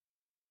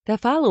The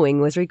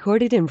following was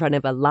recorded in front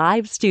of a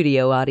live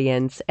studio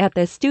audience at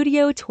the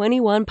Studio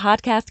 21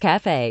 Podcast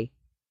Cafe.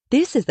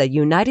 This is the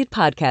United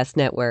Podcast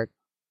Network.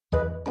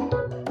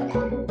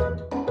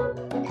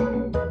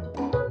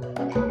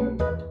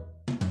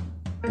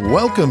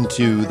 Welcome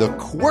to the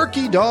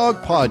Quirky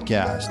Dog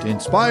Podcast,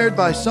 inspired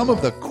by some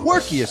of the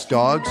quirkiest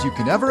dogs you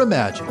can ever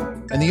imagine,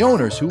 and the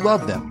owners who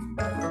love them.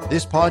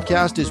 This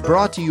podcast is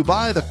brought to you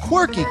by the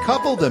quirky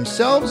couple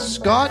themselves,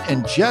 Scott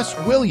and Jess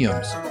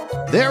Williams.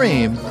 Their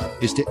aim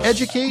is to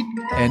educate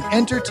and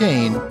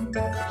entertain.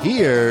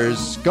 Here's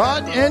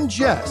Scott and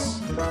Jess.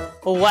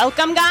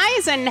 Welcome,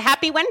 guys, and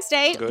happy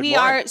Wednesday. We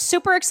are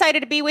super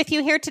excited to be with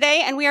you here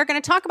today, and we are going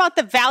to talk about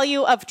the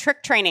value of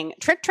trick training.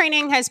 Trick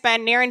training has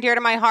been near and dear to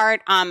my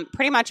heart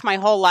pretty much my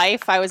whole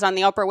life. I was on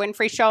the Oprah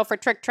Winfrey Show for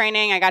trick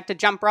training. I got to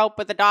jump rope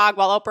with a dog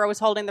while Oprah was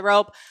holding the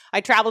rope.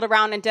 I traveled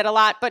around and did a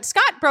lot, but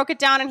Scott broke it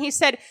down, and he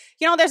said,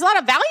 you know, there's a lot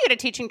of value to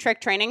teaching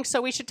trick training,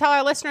 so we should tell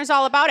our listeners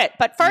all about it.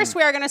 But first,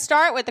 we are going to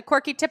start with the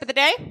quirky tip of the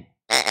day.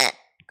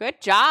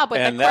 Good job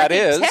with the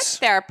quirky tip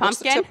there, Pumpkin. What's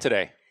the tip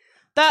today?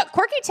 The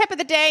quirky tip of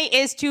the day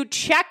is to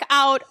check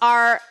out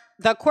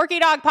the Quirky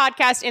Dog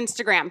Podcast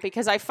Instagram,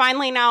 because I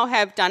finally now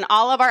have done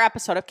all of our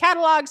episode of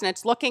catalogs and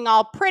it's looking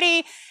all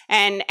pretty.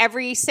 And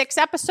every 6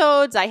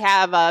 episodes, I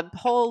have a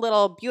whole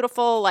little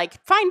beautiful,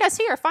 like, find us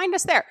here, find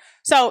us there.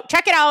 So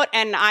check it out.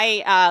 And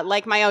I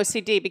like my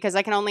OCD because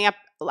I can only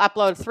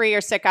upload 3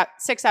 or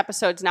 6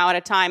 episodes now at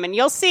a time. And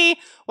you'll see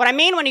what I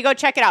mean when you go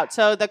check it out.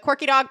 So the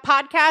Quirky Dog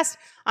Podcast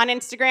on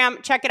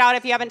Instagram, check it out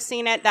if you haven't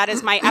seen it. That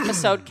is my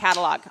episode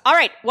catalog. All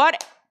right,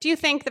 what do you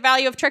think the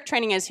value of trick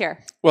training is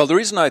here? Well, the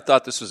reason I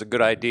thought this was a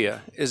good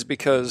idea is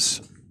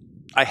because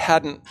I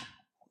hadn't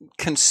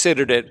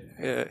considered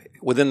it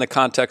within the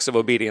context of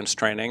obedience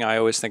training. I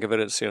always think of it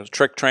as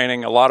trick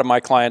training. A lot of my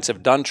clients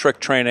have done trick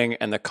training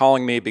and they're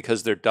calling me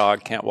because their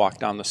dog can't walk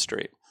down the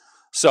street.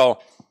 So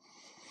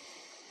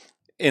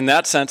in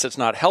that sense, it's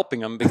not helping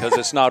them because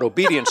it's not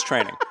obedience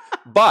training.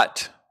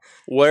 But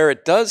where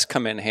it does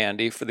come in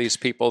handy for these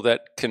people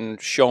that can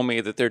show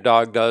me that their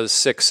dog does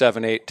 6,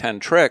 7, 8, 10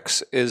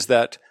 tricks is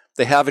that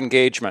they have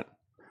engagement.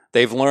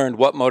 They've learned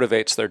what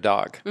motivates their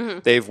dog. Mm-hmm.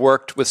 They've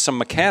worked with some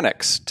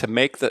mechanics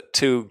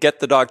to get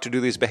the dog to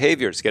do these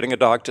behaviors. Getting a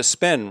dog to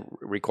spin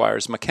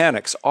requires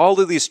mechanics. All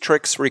of these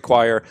tricks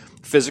require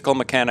physical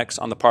mechanics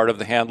on the part of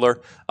the handler,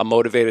 a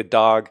motivated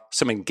dog,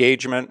 some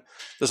engagement.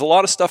 There's a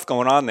lot of stuff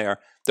going on there.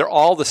 They're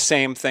all the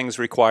same things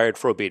required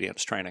for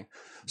obedience training.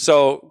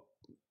 So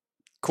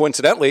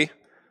coincidentally,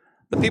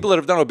 the people that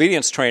have done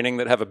obedience training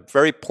that have a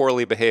very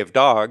poorly behaved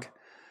dog,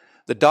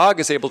 the dog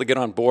is able to get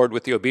on board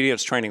with the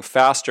obedience training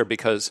faster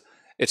because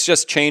it's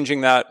just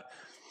changing that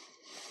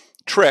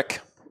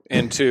trick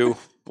into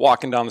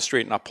walking down the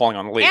street and not pulling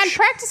on the leash. And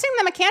practicing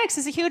the mechanics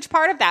is a huge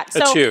part of that.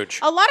 It's huge.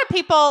 A lot of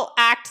people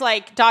act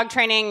like dog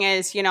training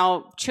is,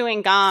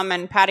 chewing gum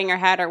and patting your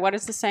head, or what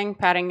is the saying?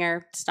 Patting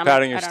your stomach.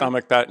 Patting your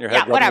stomach, patting your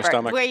head, rubbing your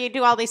stomach. Where you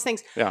do all these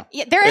things. Yeah.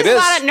 There is a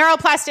lot of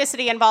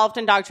neuroplasticity involved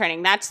in dog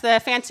training. That's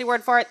the fancy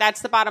word for it.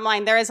 That's the bottom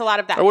line. There is a lot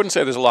of that. I wouldn't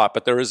say there's a lot,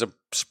 but there is a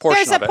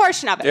portion of it. There's a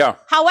portion of it. Yeah.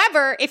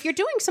 However, if you're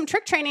doing some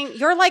trick training,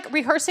 you're like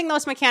rehearsing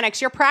those mechanics.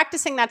 You're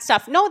practicing that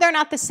stuff. No, they're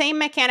not the same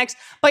mechanics,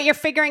 but you're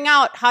figuring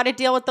out how to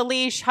deal with the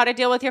leash, how to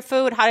deal with your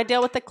food, how to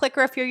deal with the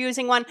clicker if you're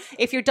using one.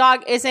 If your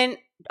dog isn't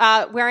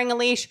wearing a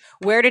leash,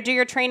 where to do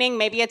your training.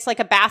 Maybe it's like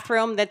a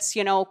bathroom that's,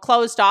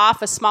 closed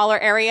off, a smaller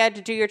area to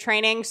do your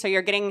training. So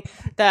you're getting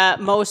the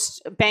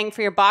most bang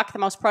for your buck, the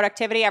most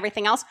productivity,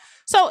 everything else.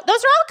 So those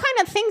are all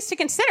kind of things to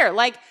consider.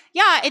 Like,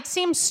 yeah, it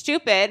seems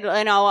stupid,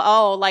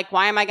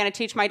 why am I going to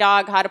teach my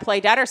dog how to play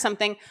dead or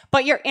something?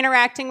 But you're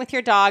interacting with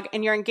your dog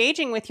and you're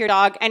engaging with your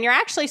dog and you're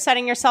actually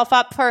setting yourself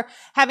up for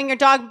having your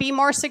dog be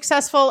more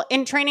successful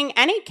in training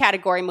any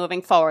category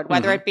moving forward,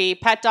 whether it be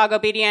pet dog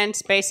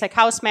obedience, basic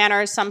house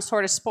manners, some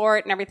sort of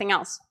sport and everything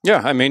else.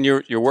 Yeah, I mean,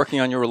 you're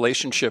working on your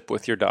relationship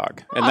with your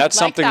dog. And that's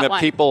something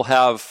that people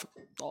have,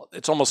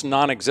 it's almost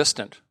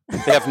non-existent.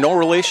 They have no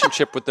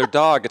relationship with their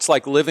dog. It's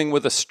like living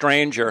with a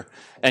stranger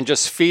and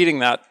just feeding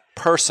that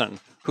person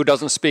who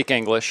doesn't speak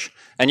English,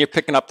 and you're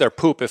picking up their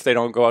poop if they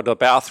don't go out to the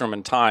bathroom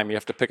in time. You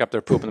have to pick up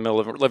their poop in the middle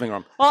of the living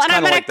room. Well, and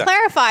I'm going to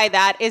clarify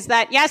that is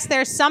that, yes,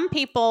 there's some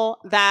people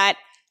that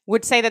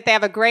would say that they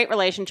have a great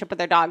relationship with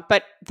their dog,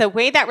 but the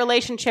way that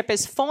relationship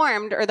is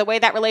formed or the way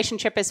that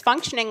relationship is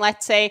functioning,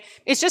 let's say,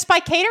 is just by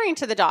catering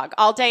to the dog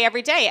all day,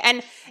 every day.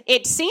 And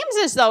it seems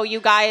as though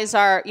you guys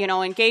are,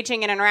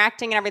 engaging and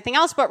interacting and everything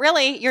else, but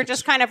really you're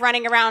just kind of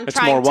running around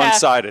trying to... It's more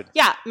one-sided.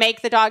 Yeah,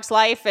 make the dog's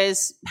life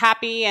as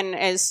happy and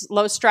as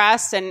low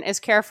stress and as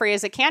carefree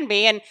as it can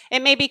be. And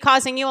it may be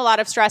causing you a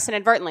lot of stress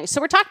inadvertently. So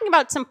we're talking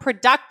about some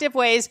productive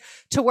ways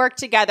to work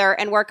together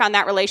and work on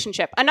that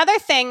relationship. Another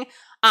thing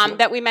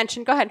that we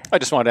mentioned. Go ahead. I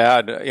just wanted to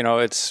add,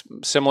 it's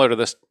similar to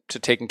this, to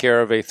taking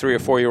care of a 3 or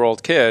 4 year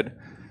old kid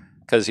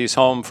because he's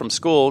home from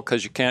school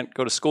because you can't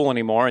go to school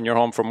anymore and you're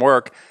home from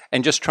work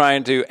and just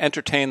trying to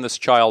entertain this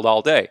child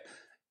all day.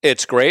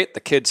 It's great. The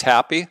kid's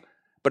happy,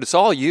 but it's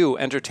all you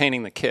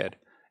entertaining the kid.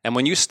 And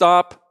when you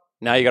stop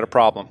Now you got a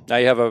problem. Now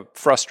you have a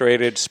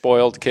frustrated,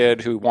 spoiled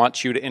kid who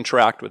wants you to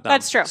interact with them.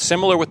 That's true.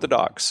 Similar with the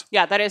dogs.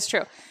 Yeah, that is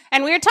true.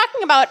 And we were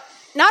talking about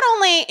not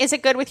only is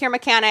it good with your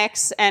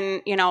mechanics,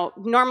 and,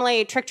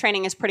 normally trick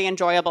training is pretty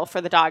enjoyable for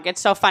the dog.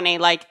 It's so funny.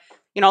 Like,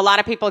 a lot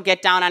of people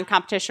get down on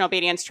competition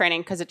obedience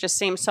training because it just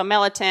seems so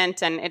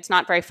militant and it's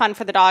not very fun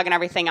for the dog and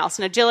everything else.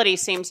 And agility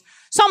seems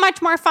so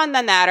much more fun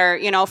than that,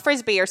 or,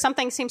 frisbee or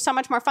something seems so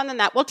much more fun than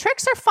that. Well,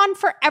 tricks are fun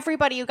for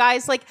everybody, you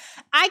guys. Like,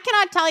 I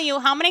cannot tell you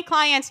how many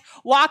clients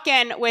walk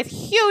in with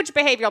huge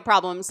behavioral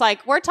problems.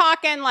 Like, we're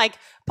talking like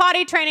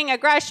potty training,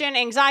 aggression,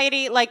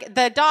 anxiety. Like,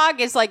 the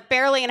dog is like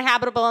barely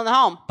inhabitable in the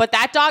home, but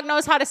that dog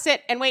knows how to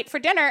sit and wait for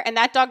dinner, and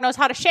that dog knows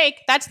how to shake.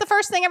 That's the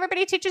first thing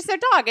everybody teaches their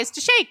dog is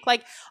to shake.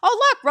 Like,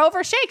 oh, look,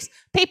 Rover shakes.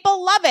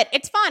 People love it.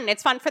 It's fun.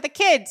 It's fun for the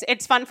kids.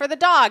 It's fun for the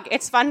dog.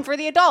 It's fun for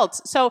the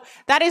adults. So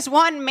that is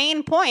one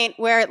main point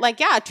where, like,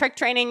 yeah, trick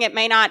training, it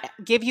may not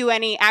give you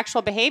any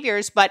actual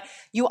behaviors, but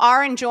you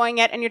are enjoying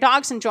it and your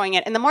dog's enjoying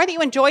it. And the more that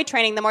you enjoy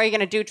training, the more you're going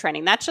to do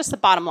training. That's just the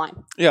bottom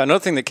line. Yeah, another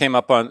thing that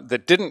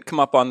didn't come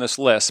up on this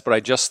list, but I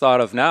just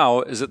thought of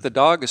now, is that the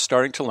dog is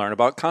starting to learn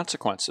about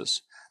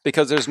consequences.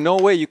 Because there's no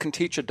way you can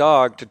teach a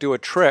dog to do a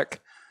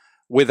trick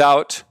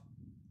without,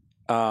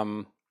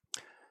 they're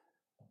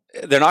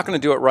not going to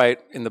do it right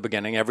in the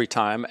beginning every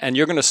time. And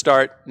you're going to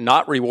start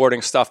not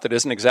rewarding stuff that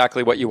isn't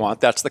exactly what you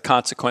want. That's the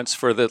consequence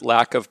for the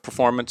lack of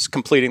performance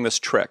completing this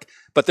trick.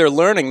 But they're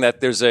learning that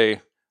there's a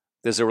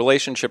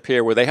relationship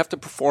here where they have to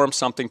perform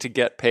something to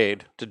get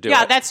paid to do it.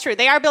 Yeah, that's true.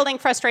 They are building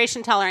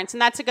frustration tolerance,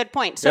 and that's a good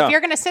point. So if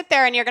you're going to sit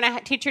there and you're going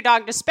to teach your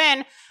dog to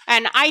spin,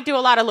 and I do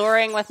a lot of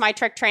luring with my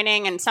trick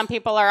training, and some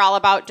people are all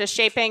about just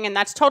shaping, and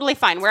that's totally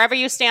fine. Wherever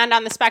you stand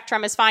on the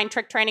spectrum is fine.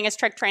 Trick training is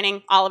trick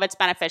training. All of it's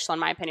beneficial, in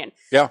my opinion.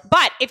 Yeah.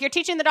 But if you're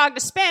teaching the dog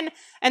to spin,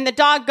 and the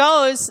dog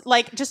goes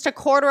like just a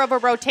quarter of a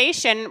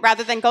rotation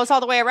rather than goes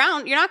all the way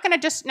around, you're not going to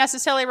just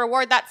necessarily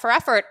reward that for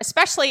effort,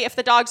 especially if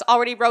the dog's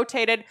already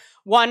rotated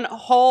one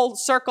whole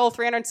circle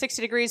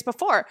 360 degrees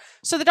before.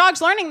 So the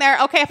dog's learning there,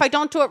 okay, if I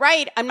don't do it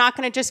right, I'm not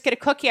going to just get a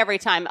cookie every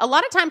time. A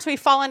lot of times we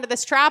fall into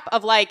this trap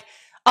of like,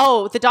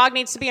 oh, the dog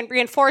needs to be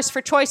reinforced for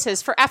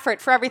choices, for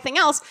effort, for everything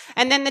else.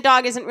 And then the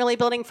dog isn't really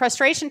building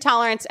frustration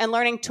tolerance and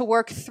learning to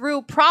work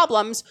through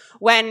problems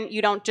when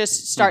you don't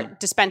just start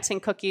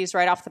dispensing cookies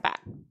right off the bat.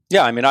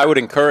 Yeah, I mean, I would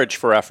encourage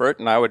for effort,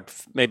 and I would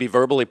maybe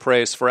verbally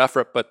praise for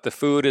effort, but the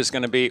food is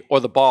going to be, or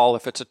the ball,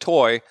 if it's a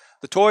toy,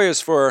 the toy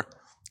is for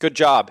good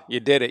job,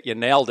 you did it, you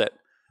nailed it.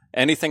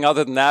 Anything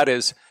other than that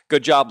is,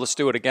 good job, let's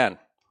do it again.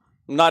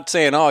 I'm not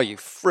saying, oh, you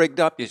frigged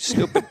up, you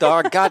stupid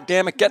dog, God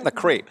damn it, get in the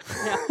crate.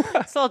 Yeah,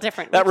 it's a little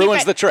different. That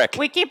ruins the trick.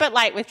 We keep it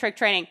light with trick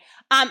training.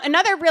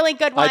 Another really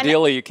good one.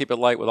 Ideally, you keep it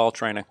light with all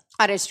training.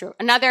 That is true.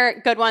 Another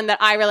good one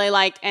that I really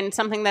like, and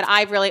something that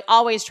I've really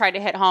always tried to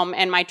hit home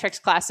in my tricks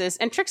classes,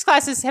 and tricks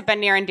classes have been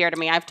near and dear to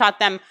me. I've taught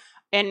them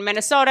in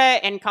Minnesota,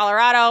 in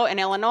Colorado, in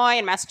Illinois,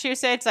 in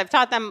Massachusetts. I've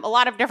taught them a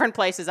lot of different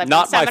places. I've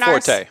done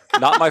seminars.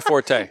 Not my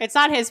forte. It's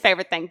not his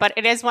favorite thing, but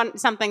it is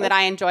something that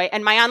I enjoy.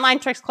 And my online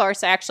tricks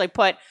course, I actually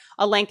put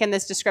a link in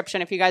this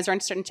description if you guys are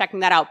interested in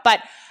checking that out.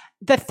 But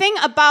the thing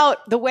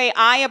about the way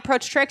I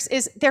approach tricks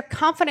is they're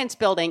confidence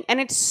building. And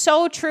it's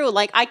so true.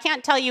 Like, I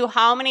can't tell you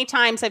how many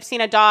times I've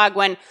seen a dog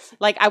when,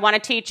 like, I want to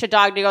teach a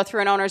dog to go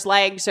through an owner's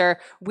legs or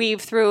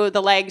weave through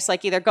the legs,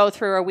 like either go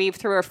through or weave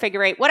through or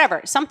figure eight,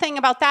 whatever, something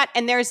about that.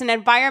 And there's an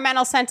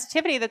environmental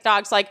sensitivity that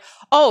dog's like,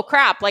 oh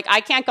crap, like I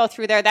can't go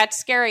through there. That's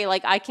scary.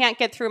 Like, I can't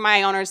get through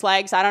my owner's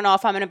legs. I don't know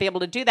if I'm going to be able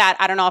to do that.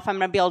 I don't know if I'm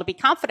going to be able to be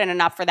confident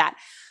enough for that.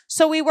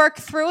 So we work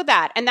through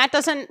that. And that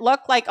doesn't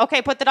look like,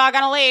 okay, put the dog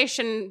on a leash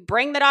and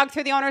bring the dog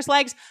through the owner's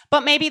legs.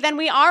 But maybe then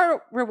we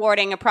are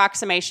rewarding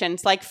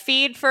approximations, like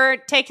feed for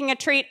taking a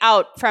treat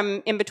out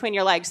from in between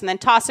your legs and then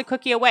toss a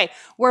cookie away.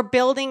 We're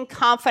building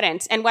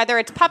confidence. And whether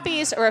it's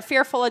puppies or a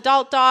fearful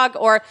adult dog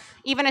or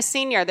even a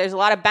senior, there's a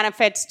lot of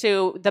benefits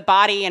to the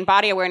body and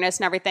body awareness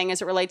and everything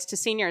as it relates to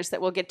seniors that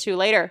we'll get to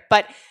later.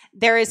 But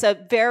there is a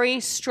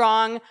very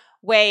strong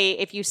way,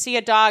 if you see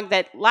a dog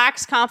that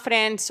lacks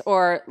confidence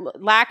or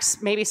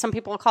lacks, maybe some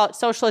people call it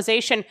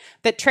socialization,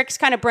 that tricks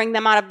kind of bring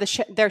them out of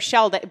their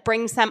shell, that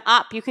brings them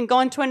up. You can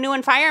go into a new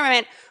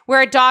environment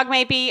where a dog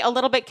may be a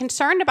little bit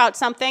concerned about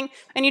something,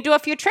 and you do a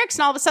few tricks,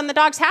 and all of a sudden the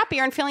dog's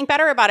happier and feeling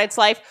better about its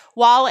life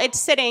while it's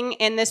sitting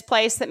in this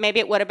place that maybe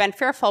it would have been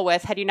fearful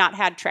with had you not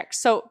had tricks.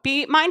 So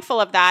be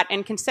mindful of that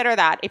and consider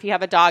that if you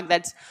have a dog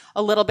that's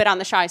a little bit on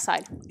the shy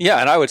side. Yeah,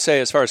 and I would say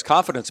as far as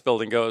confidence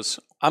building goes,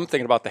 I'm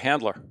thinking about the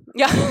handler.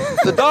 Yeah.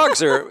 The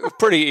dogs are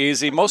pretty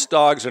easy. Most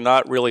dogs are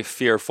not really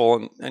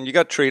fearful, and you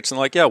got treats and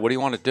like, yeah, what do you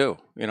want to do?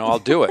 You know, I'll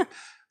do it.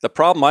 The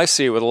problem I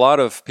see with a lot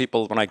of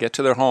people when I get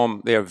to their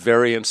home, they are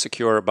very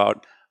insecure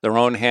about their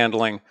own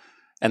handling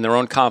and their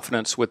own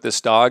confidence with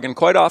this dog. And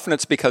quite often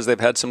it's because they've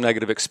had some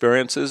negative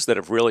experiences that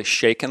have really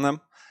shaken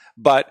them.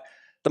 But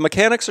the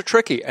mechanics are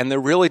tricky and they're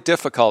really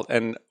difficult.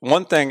 And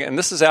one thing, and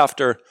this is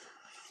after,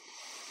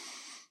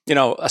 you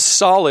know, a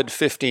solid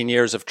 15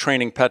 years of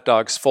training pet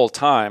dogs full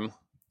time,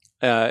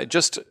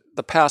 just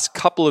the past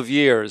couple of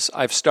years,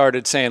 I've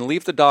started saying,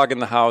 leave the dog in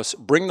the house,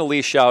 bring the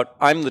leash out,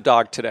 I'm the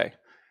dog today.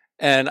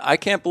 And I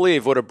can't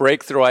believe what a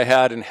breakthrough I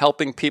had in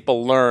helping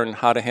people learn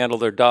how to handle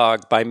their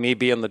dog by me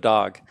being the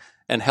dog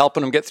and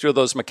helping them get through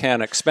those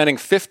mechanics. Spending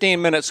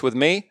 15 minutes with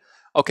me,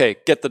 okay,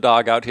 get the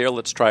dog out here,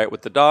 let's try it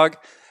with the dog.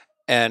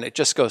 And it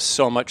just goes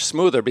so much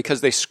smoother because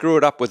they screw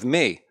it up with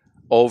me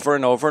over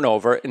and over and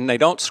over, and they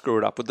don't screw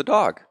it up with the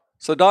dog.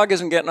 So the dog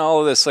isn't getting all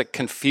of this like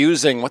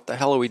confusing, what the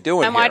hell are we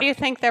doing And here? why do you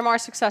think they're more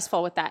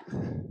successful with that?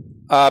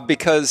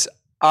 Because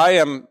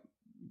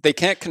they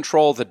can't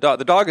control the dog.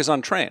 The dog is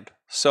untrained.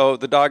 So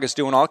the dog is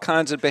doing all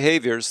kinds of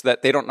behaviors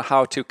that they don't know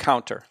how to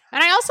counter.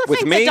 And I also With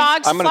think me, the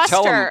dogs I'm gonna tell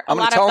 'em- fluster a I'm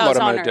gonna lot tell 'em of what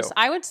those I'm gonna owners. do.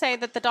 I would say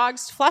that the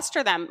dogs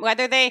fluster them,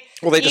 whether they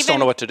Well, they just don't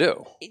know what to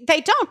do.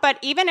 They don't, but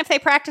even if they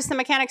practice the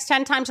mechanics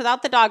 10 times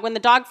without the dog, when the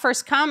dog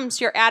first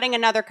comes, you're adding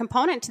another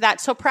component to that.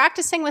 So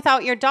practicing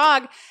without your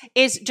dog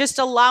is just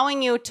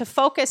allowing you to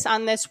focus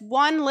on this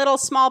one little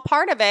small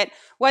part of it.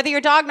 Whether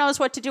your dog knows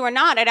what to do or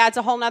not, it adds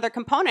a whole nother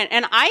component.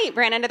 And I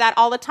ran into that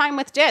all the time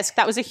with disc.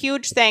 That was a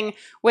huge thing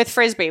with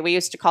Frisbee. We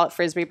used to call it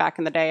Frisbee back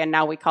in the day, and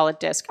now we call it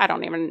disc. I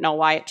don't even know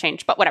why it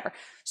changed, but whatever.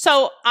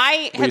 So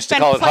I We have used to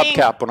been call it playing...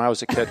 hubcap when I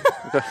was a kid.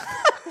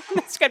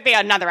 This could be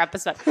another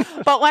episode.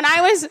 But when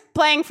I was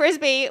playing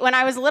Frisbee, when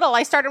I was little,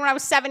 I started when I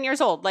was 7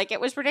 years old. Like,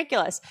 it was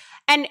ridiculous.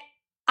 And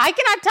I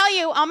cannot tell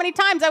you how many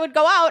times I would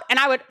go out and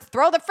I would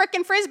throw the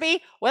frickin'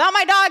 Frisbee without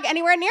my dog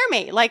anywhere near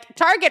me. Like,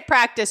 target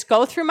practice,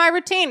 go through my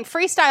routine,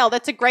 freestyle.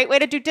 That's a great way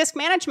to do disc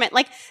management.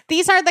 Like,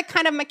 these are the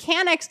kind of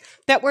mechanics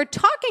that we're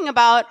talking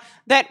about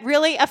that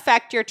really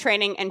affect your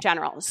training in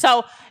general.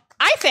 So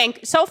I think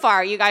so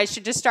far you guys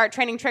should just start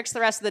training tricks the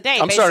rest of the day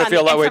I'm based starting on to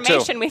feel the that way, too.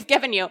 information we've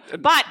given you.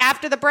 But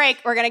after the break,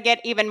 we're going to get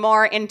even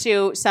more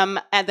into some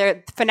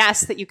other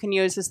finesse that you can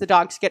use as the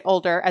dogs get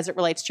older as it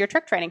relates to your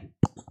trick training.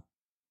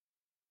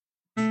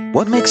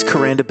 What makes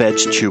Kuranda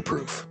beds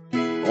chew-proof?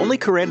 Only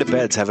Kuranda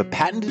beds have a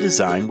patented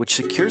design which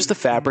secures the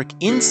fabric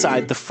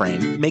inside the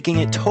frame, making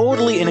it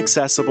totally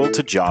inaccessible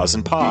to jaws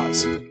and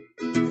paws.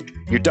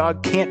 Your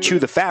dog can't chew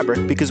the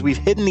fabric because we've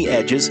hidden the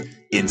edges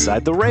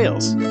inside the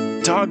rails.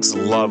 Dogs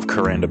love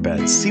Kuranda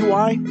beds. See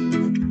why?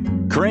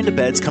 Kuranda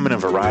beds come in a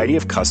variety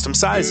of custom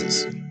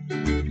sizes.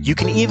 You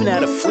can even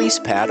add a fleece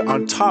pad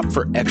on top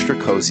for extra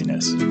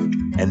coziness.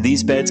 And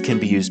these beds can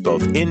be used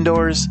both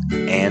indoors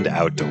and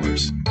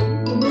outdoors.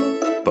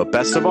 But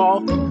best of all,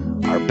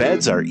 our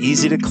beds are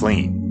easy to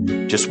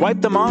clean. Just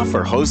wipe them off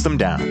or hose them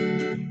down.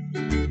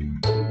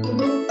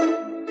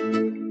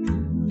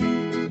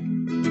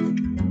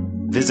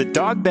 Visit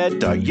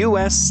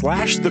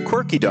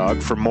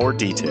dogbed.us/thequirkydog for more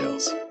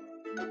details.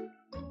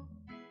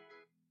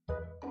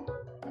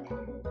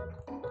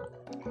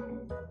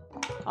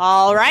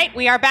 All right,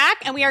 we are back,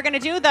 and we are going to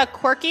do the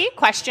quirky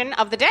question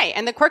of the day.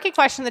 And the quirky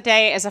question of the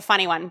day is a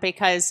funny one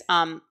because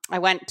I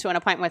went to an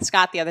appointment with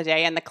Scott the other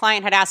day, and the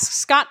client had asked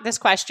Scott this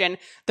question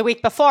the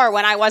week before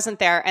when I wasn't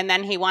there, and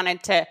then he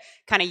wanted to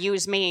kind of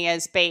use me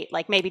as bait,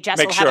 like maybe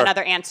Jess will have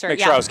another answer. Make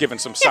sure I was giving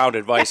some sound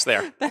advice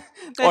there.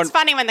 It's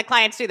funny when the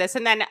clients do this.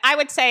 And then I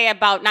would say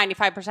about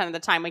 95% of the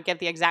time we give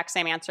the exact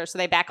same answer, so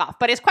they back off.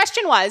 But his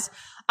question was,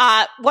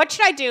 what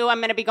should I do? I'm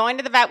going to be going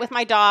to the vet with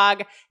my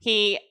dog.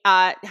 He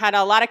had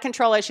a lot of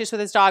control issues with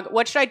his dog.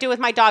 What should I do with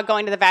my dog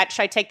going to the vet?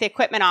 Should I take the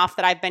equipment off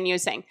that I've been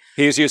using?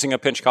 He's using a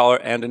pinch collar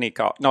and an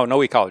e-collar.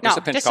 No e-collar, just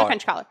a pinch collar. A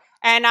pinch collar.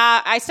 And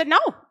I said, no.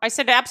 I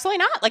said, absolutely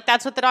not. Like,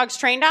 that's what the dog's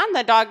trained on.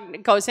 The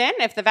dog goes in.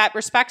 If the vet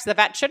respects, the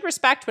vet should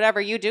respect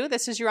whatever you do.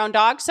 This is your own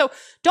dog. So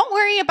don't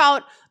worry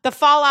about the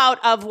fallout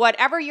of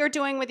whatever you're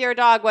doing with your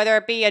dog, whether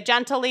it be a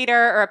gentle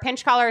leader or a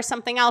pinch collar or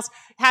something else,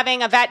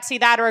 having a vet see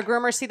that or a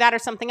groomer see that or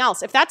something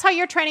else. If that's how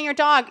you're training your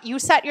dog, you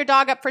set your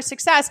dog up for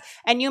success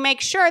and you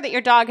make sure that your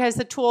dog has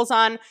the tools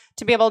on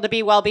to be able to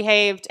be well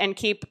behaved and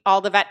keep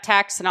all the vet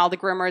techs and all the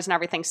groomers and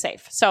everything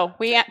safe. So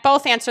we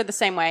both answered the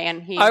same way,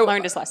 and he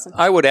learned his lesson.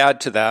 I would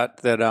add to that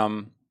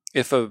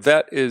if a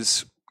vet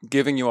is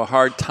giving you a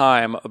hard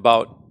time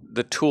about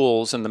the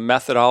tools and the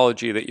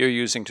methodology that you're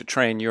using to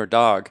train your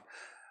dog,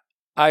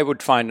 I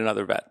would find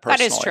another vet,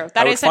 personally. That is true.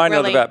 I would find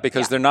another vet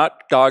because they're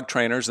not dog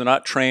trainers. They're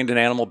not trained in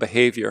animal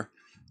behavior.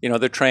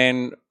 They're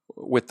trained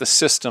with the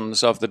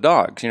systems of the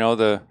dogs,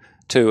 to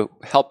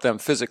help them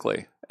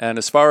physically. And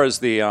as far as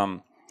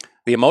the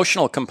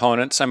emotional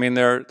components, I mean,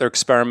 they're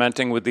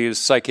experimenting with these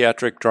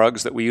psychiatric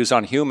drugs that we use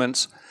on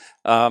humans.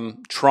 They're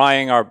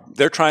trying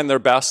their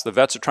best. The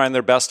vets are trying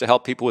their best to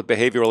help people with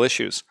behavioral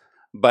issues.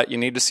 But you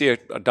need to see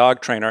a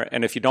dog trainer.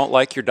 And if you don't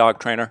like your dog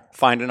trainer,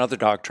 find another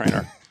dog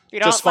trainer.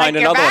 Just find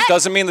another one.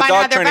 Doesn't mean the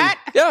dog training.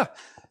 Yeah.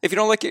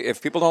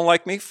 If people don't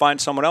like me, find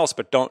someone else,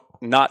 but don't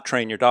not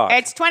train your dog.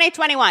 It's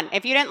 2021.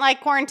 If you didn't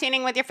like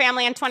quarantining with your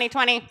family in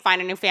 2020,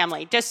 find a new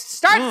family. Just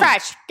start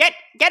fresh. Get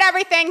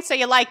everything so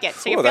you like it.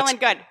 So you're feeling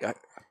good.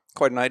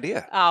 Quite an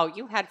idea. Oh,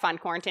 you had fun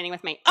quarantining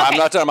with me. Okay. I'm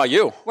not talking about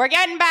you. We're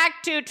getting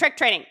back to trick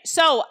training.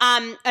 So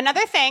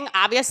another thing,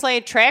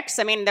 obviously, tricks.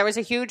 I mean, there was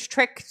a huge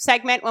trick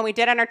segment when we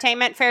did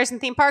entertainment fairs and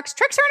theme parks.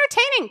 Tricks are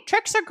entertaining.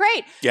 Tricks are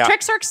great. Yeah.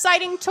 Tricks are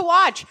exciting to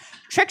watch.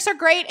 Tricks are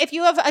great if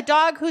you have a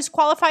dog who's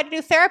qualified to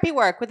do therapy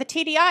work with a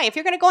TDI. If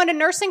you're going to go into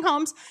nursing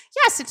homes,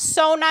 yes, it's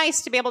so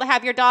nice to be able to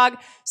have your dog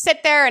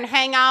sit there and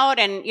hang out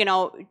and,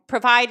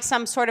 provide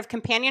some sort of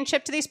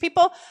companionship to these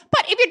people.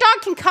 But if your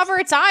dog can cover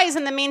its eyes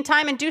in the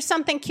meantime and do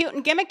something cute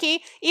and gimmicky,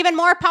 even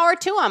more power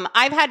to them.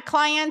 I've had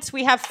clients,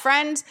 we have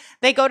friends,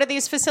 they go to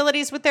these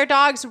facilities with their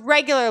dogs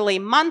regularly,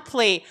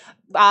 monthly,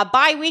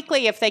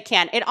 bi-weekly if they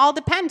can. It all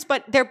depends,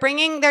 but they're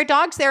bringing their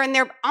dogs there and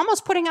they're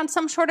almost putting on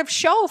some sort of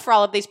show for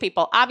all of these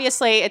people.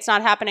 Obviously, it's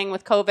not happening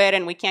with COVID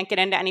and we can't get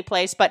into any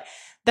place, but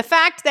the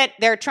fact that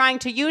they're trying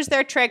to use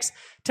their tricks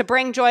to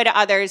bring joy to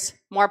others,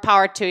 more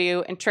power to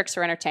you, and tricks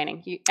are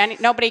entertaining. And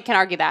nobody can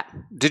argue that.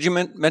 Did you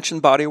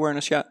mention body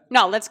awareness yet?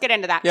 No, let's get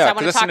into that. Yeah, I want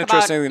to that's talk an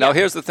interesting thing. Now, yeah.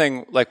 here's the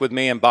thing, like with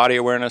me and body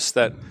awareness,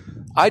 that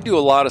I do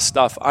a lot of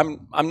stuff.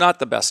 I'm not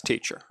the best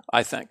teacher,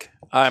 I think.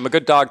 I'm a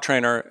good dog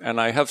trainer,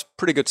 and I have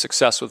pretty good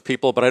success with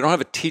people, but I don't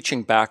have a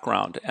teaching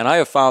background. And I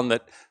have found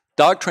that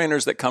dog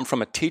trainers that come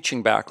from a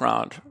teaching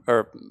background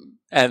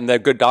and they're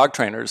good dog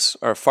trainers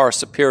are far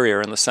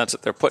superior in the sense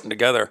that they're putting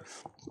together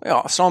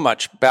so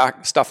much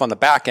stuff on the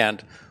back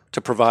end to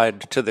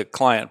provide to the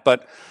client.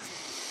 But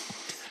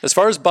as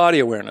far as body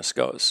awareness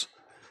goes,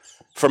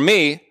 for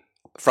me,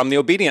 from the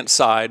obedient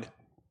side,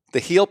 the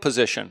heel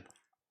position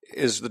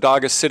is the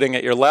dog is sitting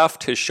at your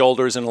left, his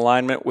shoulders in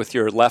alignment with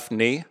your left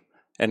knee,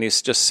 and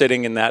he's just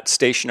sitting in that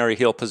stationary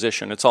heel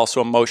position. It's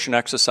also a motion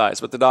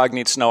exercise, but the dog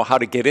needs to know how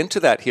to get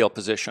into that heel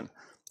position.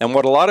 And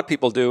what a lot of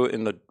people do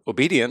in the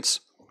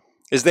obedience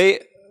is they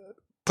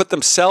put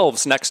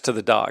themselves next to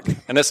the dog.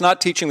 And it's not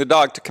teaching the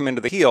dog to come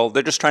into the heel.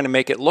 They're just trying to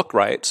make it look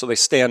right. So they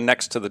stand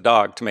next to the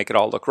dog to make it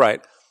all look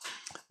right.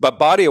 But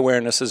body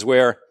awareness is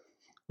where,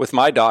 with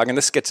my dog, and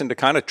this gets into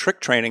kind of trick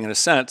training in a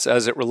sense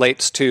as it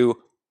relates to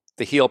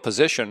the heel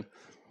position,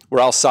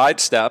 where I'll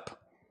sidestep,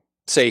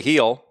 say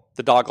heel,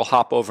 the dog will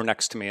hop over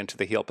next to me into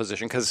the heel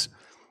position because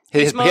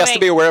he has to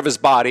be aware of his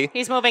body.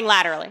 He's moving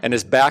laterally. And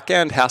his back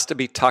end has to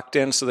be tucked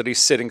in so that he's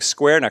sitting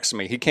square next to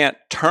me. He can't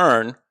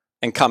turn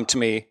and come to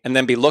me and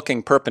then be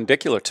looking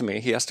perpendicular to me.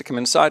 He has to come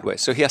in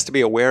sideways. So he has to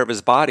be aware of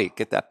his body,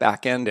 get that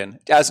back end in.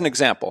 As an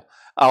example,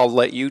 I'll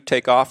let you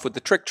take off with the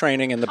trick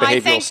training and the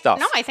behavioral stuff.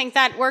 No, I think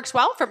that works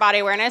well for body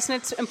awareness.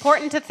 And it's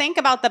important to think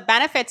about the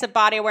benefits of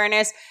body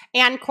awareness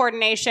and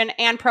coordination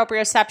and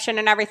proprioception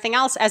and everything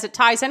else as it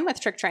ties in with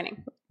trick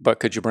training. But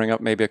could you bring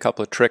up maybe a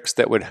couple of tricks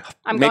that would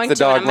I'm make going the to,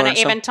 dog I'm going learn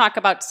to even some? talk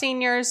about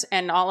seniors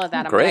and all of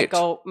that. Great.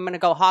 I'm going to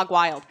go hog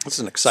wild. This is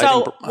an exciting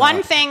So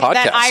one thing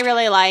that podcast. I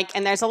really like,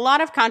 and there's a lot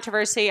of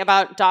controversy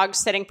about dogs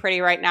sitting pretty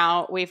right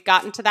now. We've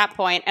gotten to that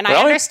point, and I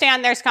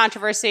understand there's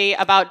controversy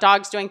about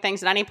dogs doing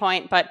things at any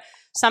point, but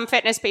some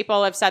fitness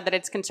people have said that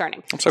it's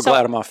concerning. I'm so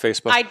glad I'm off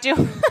Facebook. I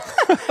do.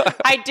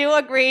 I do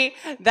agree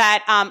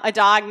that a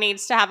dog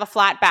needs to have a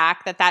flat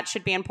back, that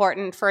should be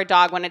important for a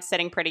dog when it's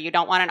sitting pretty. You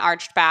don't want an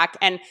arched back.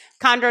 And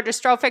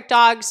chondrodystrophic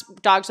dogs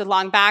with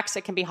long backs,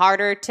 it can be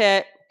harder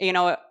to,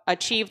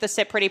 achieve the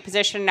sit pretty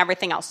position and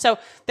everything else. So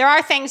there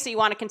are things that you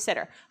want to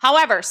consider.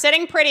 However,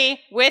 sitting pretty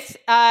with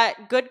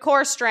good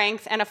core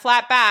strength and a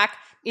flat back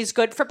is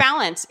good for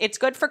balance. It's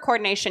good for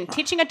coordination.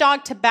 Teaching a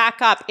dog to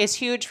back up is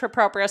huge for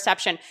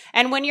proprioception.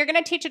 And when you're going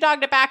to teach a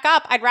dog to back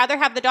up, I'd rather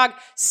have the dog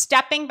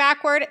stepping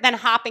backward than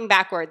hopping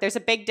backward. There's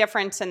a big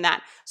difference in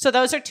that. So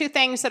those are two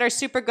things that are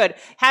super good.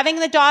 Having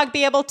the dog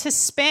be able to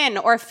spin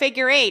or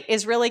figure eight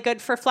is really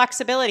good for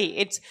flexibility.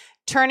 It's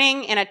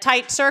turning in a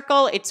tight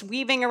circle. It's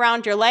weaving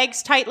around your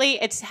legs tightly.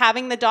 It's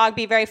having the dog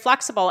be very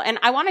flexible. And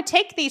I want to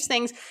take these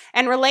things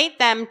and relate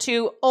them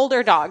to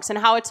older dogs and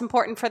how it's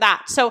important for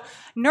that. So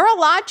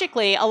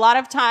neurologically, a lot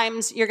of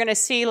times you're going to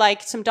see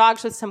like some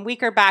dogs with some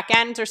weaker back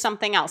ends or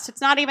something else.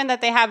 It's not even that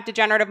they have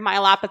degenerative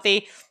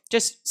myelopathy.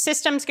 Just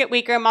systems get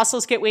weaker,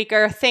 muscles get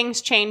weaker,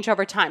 things change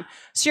over time.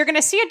 So you're going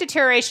to see a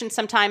deterioration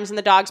sometimes in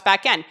the dog's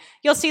back end.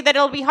 You'll see that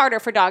it'll be harder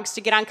for dogs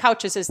to get on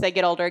couches as they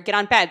get older, get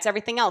on beds,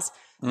 everything else.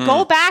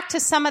 Go back to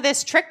some of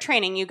this trick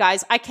training, you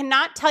guys. I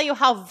cannot tell you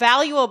how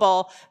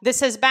valuable this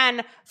has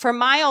been for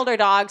my older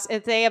dogs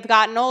as they have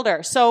gotten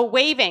older. So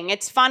waving,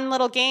 it's fun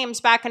little games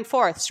back and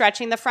forth,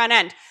 stretching the front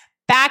end,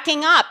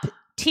 backing up,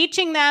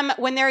 teaching them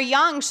when they're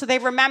young so they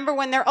remember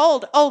when they're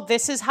old, oh,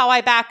 this is how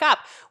I back up.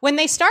 When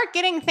they start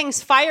getting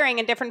things firing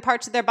in different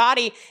parts of their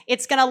body,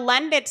 it's going to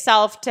lend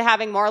itself to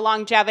having more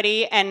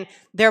longevity and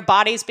their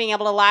bodies being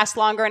able to last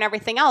longer and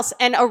everything else.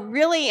 And a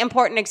really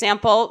important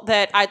example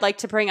that I'd like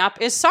to bring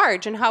up is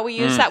Sarge and how we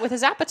use that with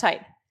his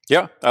appetite.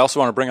 Yeah, I also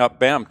want to bring up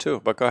Bam,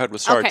 too, but go ahead with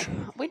Sarge. Okay,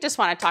 we just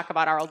want to talk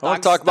about our old dogs. I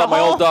want to talk about my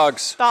old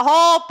dogs. The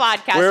whole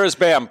podcast. Where is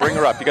Bam? Bring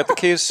her up. You got the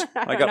keys?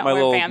 I got know my where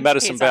little Bam's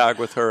medicine keys bag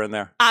with her in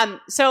there.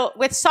 So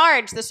with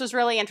Sarge, this was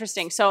really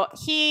interesting. So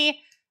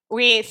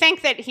we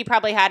think that he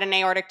probably had an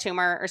aortic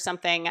tumor or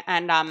something,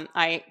 and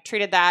I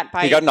treated that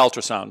by... He got an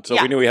ultrasound,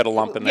 so we knew he had a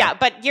lump in there. Yeah,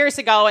 but years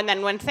ago, and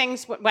then when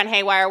things went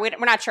haywire, we're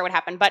not sure what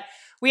happened, but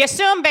We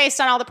assume,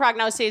 based on all the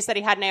prognoses, that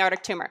he had an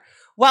aortic tumor.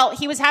 Well,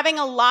 he was having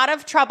a lot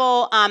of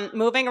trouble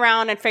moving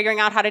around and figuring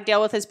out how to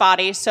deal with his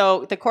body.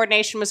 So the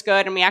coordination was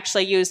good, and we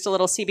actually used a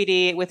little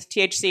CBD with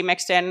THC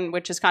mixed in,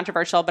 which is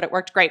controversial, but it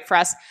worked great for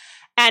us.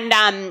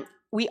 And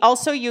we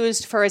also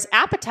used for his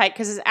appetite,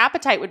 because his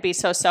appetite would be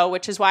so-so,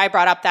 which is why I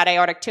brought up that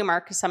aortic tumor,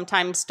 because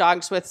sometimes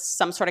dogs with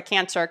some sort of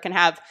cancer can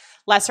have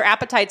lesser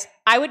appetites.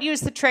 I would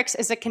use the tricks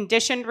as a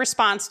conditioned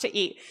response to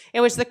eat.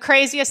 It was the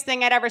craziest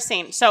thing I'd ever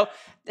seen. So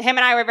him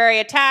and I were very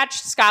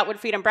attached. Scott would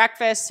feed him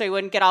breakfast so he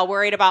wouldn't get all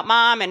worried about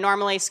mom. And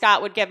normally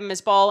Scott would give him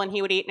his bowl and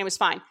he would eat and it was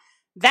fine.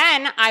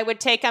 Then I would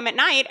take him at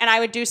night and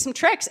I would do some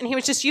tricks. And he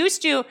was just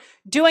used to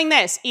doing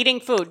this, eating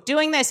food,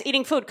 doing this,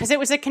 eating food, because it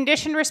was a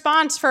conditioned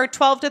response for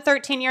 12 to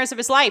 13 years of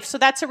his life. So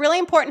that's a really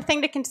important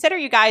thing to consider,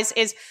 you guys,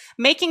 is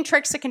making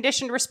tricks a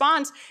conditioned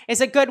response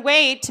is a good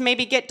way to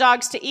maybe get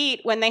dogs to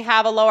eat when they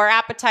have a lower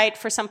appetite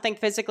for something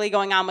physically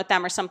going on with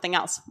them or something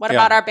else. What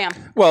about our Bam?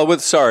 Well, with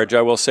Sarge,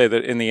 I will say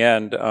that in the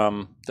end,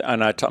 and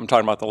I'm talking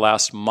about the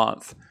last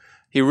month,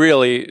 he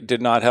really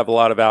did not have a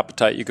lot of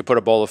appetite. You could put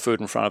a bowl of food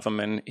in front of him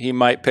and he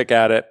might pick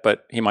at it,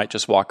 but he might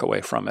just walk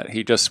away from it.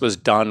 He just was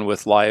done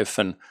with life.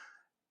 And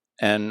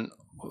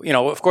you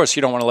know, of course,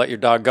 you don't want to let your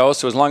dog go.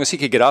 So as long as he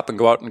could get up and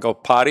go out and go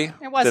potty.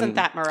 It wasn't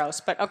that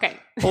morose, but okay.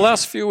 The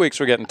last few weeks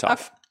were getting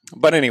tough.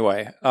 But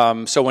anyway,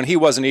 so when he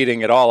wasn't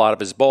eating at all out of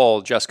his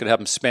bowl, Jess could have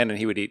him spin and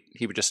he would eat.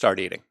 He would just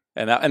start eating.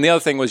 And the other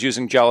thing was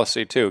using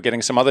jealousy too,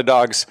 getting some other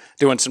dogs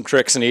doing some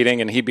tricks and eating,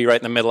 and he'd be right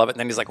in the middle of it. And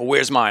then he's like, well,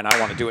 where's mine? I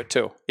want to do it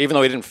too. Even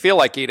though he didn't feel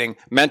like eating,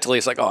 mentally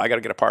he's like, oh, I got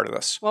to get a part of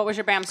this. What was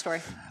your Bam story?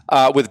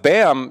 With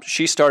Bam,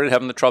 she started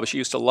having the trouble. She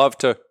used to love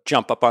to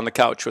jump up on the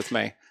couch with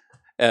me.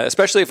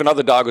 Especially if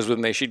another dog was with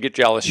me, she'd get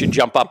jealous. She'd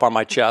jump up on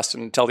my chest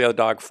and tell the other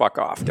dog, fuck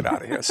off, get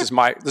out of here. This is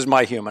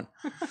my human.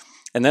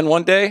 And then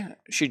one day,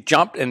 she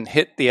jumped and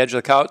hit the edge of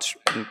the couch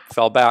and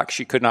fell back.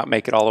 She could not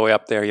make it all the way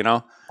up there, you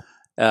know?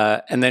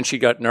 And then she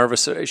got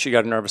nervous. She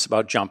got nervous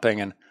about jumping.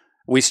 And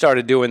we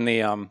started doing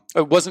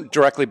it wasn't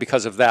directly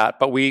because of that,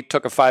 but we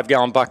took a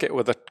 5-gallon bucket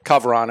with a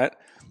cover on it.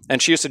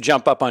 And she used to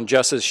jump up on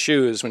Jess's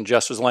shoes when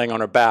Jess was laying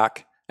on her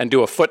back and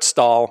do a foot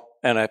stall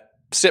and a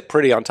sit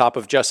pretty on top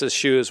of Jess's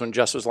shoes when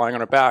Jess was lying on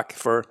her back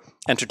for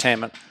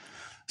entertainment.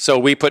 So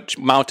we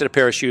mounted a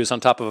pair of shoes on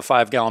top of a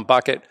 5-gallon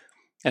bucket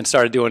and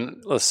started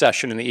doing a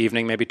session in the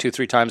evening, maybe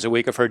 2-3 times a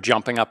week, of her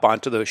jumping up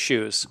onto those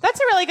shoes. That's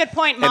a really good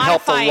point. It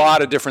helped a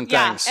lot of different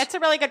things. Yeah, it's a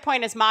really good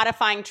point, is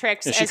modifying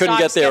tricks and she as couldn't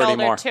dogs get there older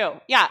anymore. Too.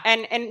 Yeah,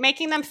 and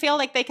making them feel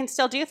like they can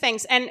still do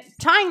things. And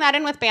tying that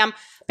in with Bam.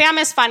 Bam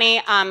is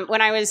funny.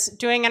 When I was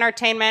doing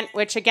entertainment,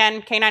 which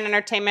again, canine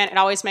entertainment, it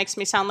always makes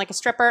me sound like a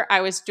stripper.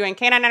 I was doing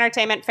canine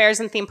entertainment, fairs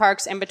and theme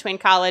parks in between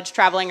college,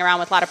 traveling around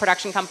with a lot of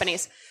production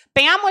companies.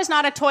 Bam was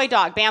not a toy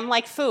dog. Bam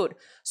liked food.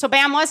 So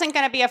Bam wasn't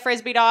going to be a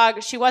Frisbee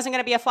dog. She wasn't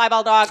going to be a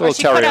flyball dog. Or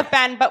she could have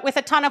been, but with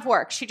a ton of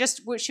work. She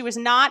was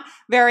not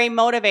very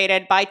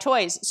motivated by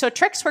toys. So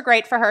tricks were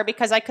great for her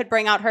because I could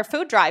bring out her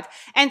food drive.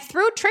 And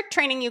through trick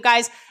training, you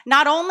guys,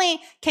 not only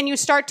can you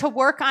start to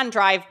work on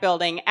drive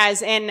building,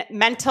 as in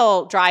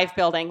mental drive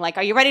building, like,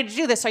 are you ready to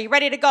do this? Are you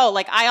ready to go?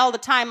 Like, I all the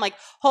time, like,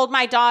 hold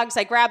my dogs.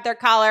 I grab their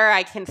collar.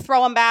 I can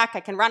throw them back. I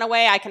can run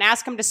away. I can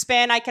ask them to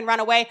spin. I can run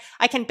away.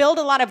 I can build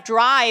a lot of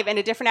drive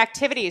into different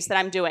activities that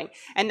I'm doing.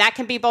 And that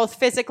can be both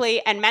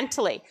physically and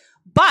mentally.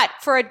 But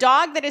for a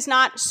dog that is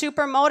not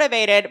super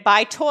motivated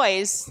by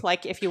toys,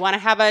 like if you want to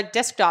have a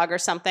disc dog or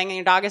something and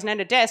your dog isn't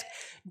into disc,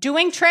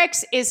 doing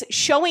tricks is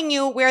showing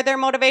you where their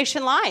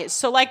motivation lies.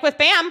 So like with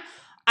Bam,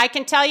 I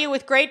can tell you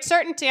with great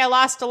certainty, I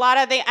lost a lot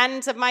of the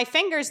ends of my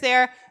fingers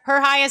there.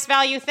 Her highest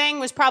value thing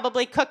was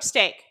probably cooked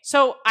steak.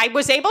 So I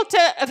was able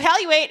to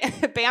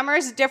evaluate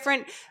Bammer's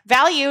different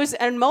values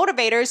and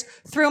motivators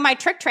through my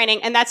trick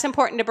training, and that's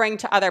important to bring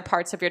to other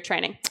parts of your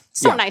training.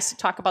 So nice to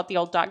talk about the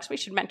old dogs. We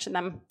should mention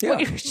them. Yeah.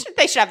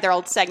 They should have their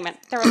own segment.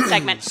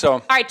 So,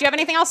 all right, do you have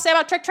anything else to say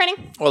about trick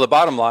training? Well, the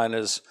bottom line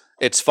is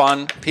it's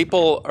fun.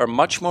 People are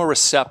much more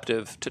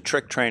receptive to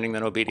trick training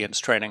than obedience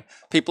training.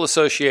 People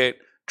associate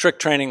trick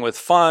training with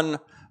fun,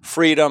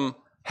 freedom,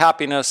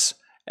 happiness,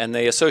 and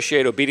they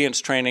associate obedience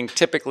training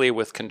typically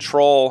with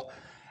control,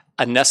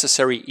 a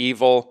necessary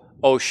evil.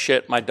 Oh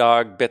shit, my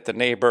dog bit the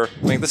neighbor.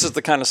 I mean, this is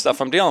the kind of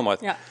stuff I'm dealing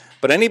with. Yeah.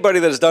 But anybody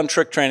that has done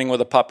trick training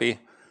with a puppy,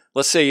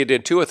 let's say you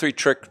did 2 or 3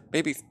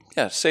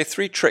 say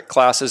 3 trick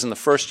classes in the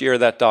first year of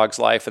that dog's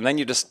life, and then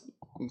you just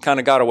kind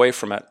of got away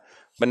from it.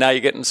 But now you're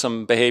getting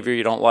some behavior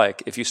you don't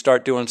like. If you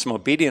start doing some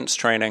obedience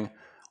training,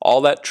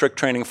 all that trick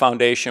training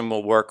foundation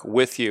will work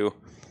with you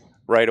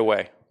right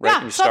away.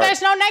 Right, yeah, so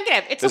there's no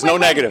negative. There's no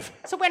negative.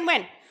 It's a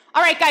win-win.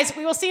 All right, guys,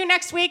 we will see you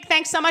next week.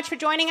 Thanks so much for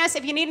joining us.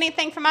 If you need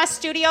anything from us,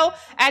 studio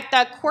at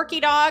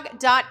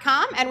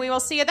thequirkydog.com, and we will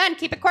see you then.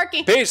 Keep it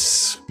quirky.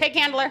 Peace. Pig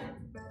handler.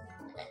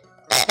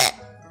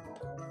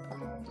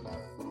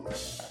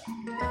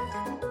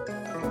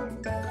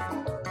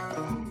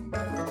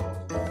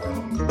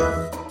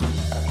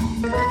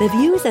 The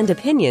views and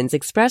opinions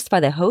expressed by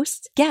the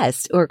hosts,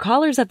 guests, or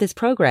callers of this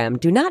program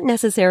do not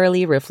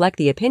necessarily reflect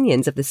the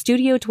opinions of the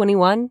Studio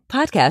 21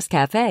 Podcast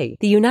Cafe,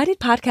 the United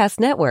Podcast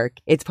Network,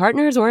 its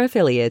partners, or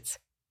affiliates.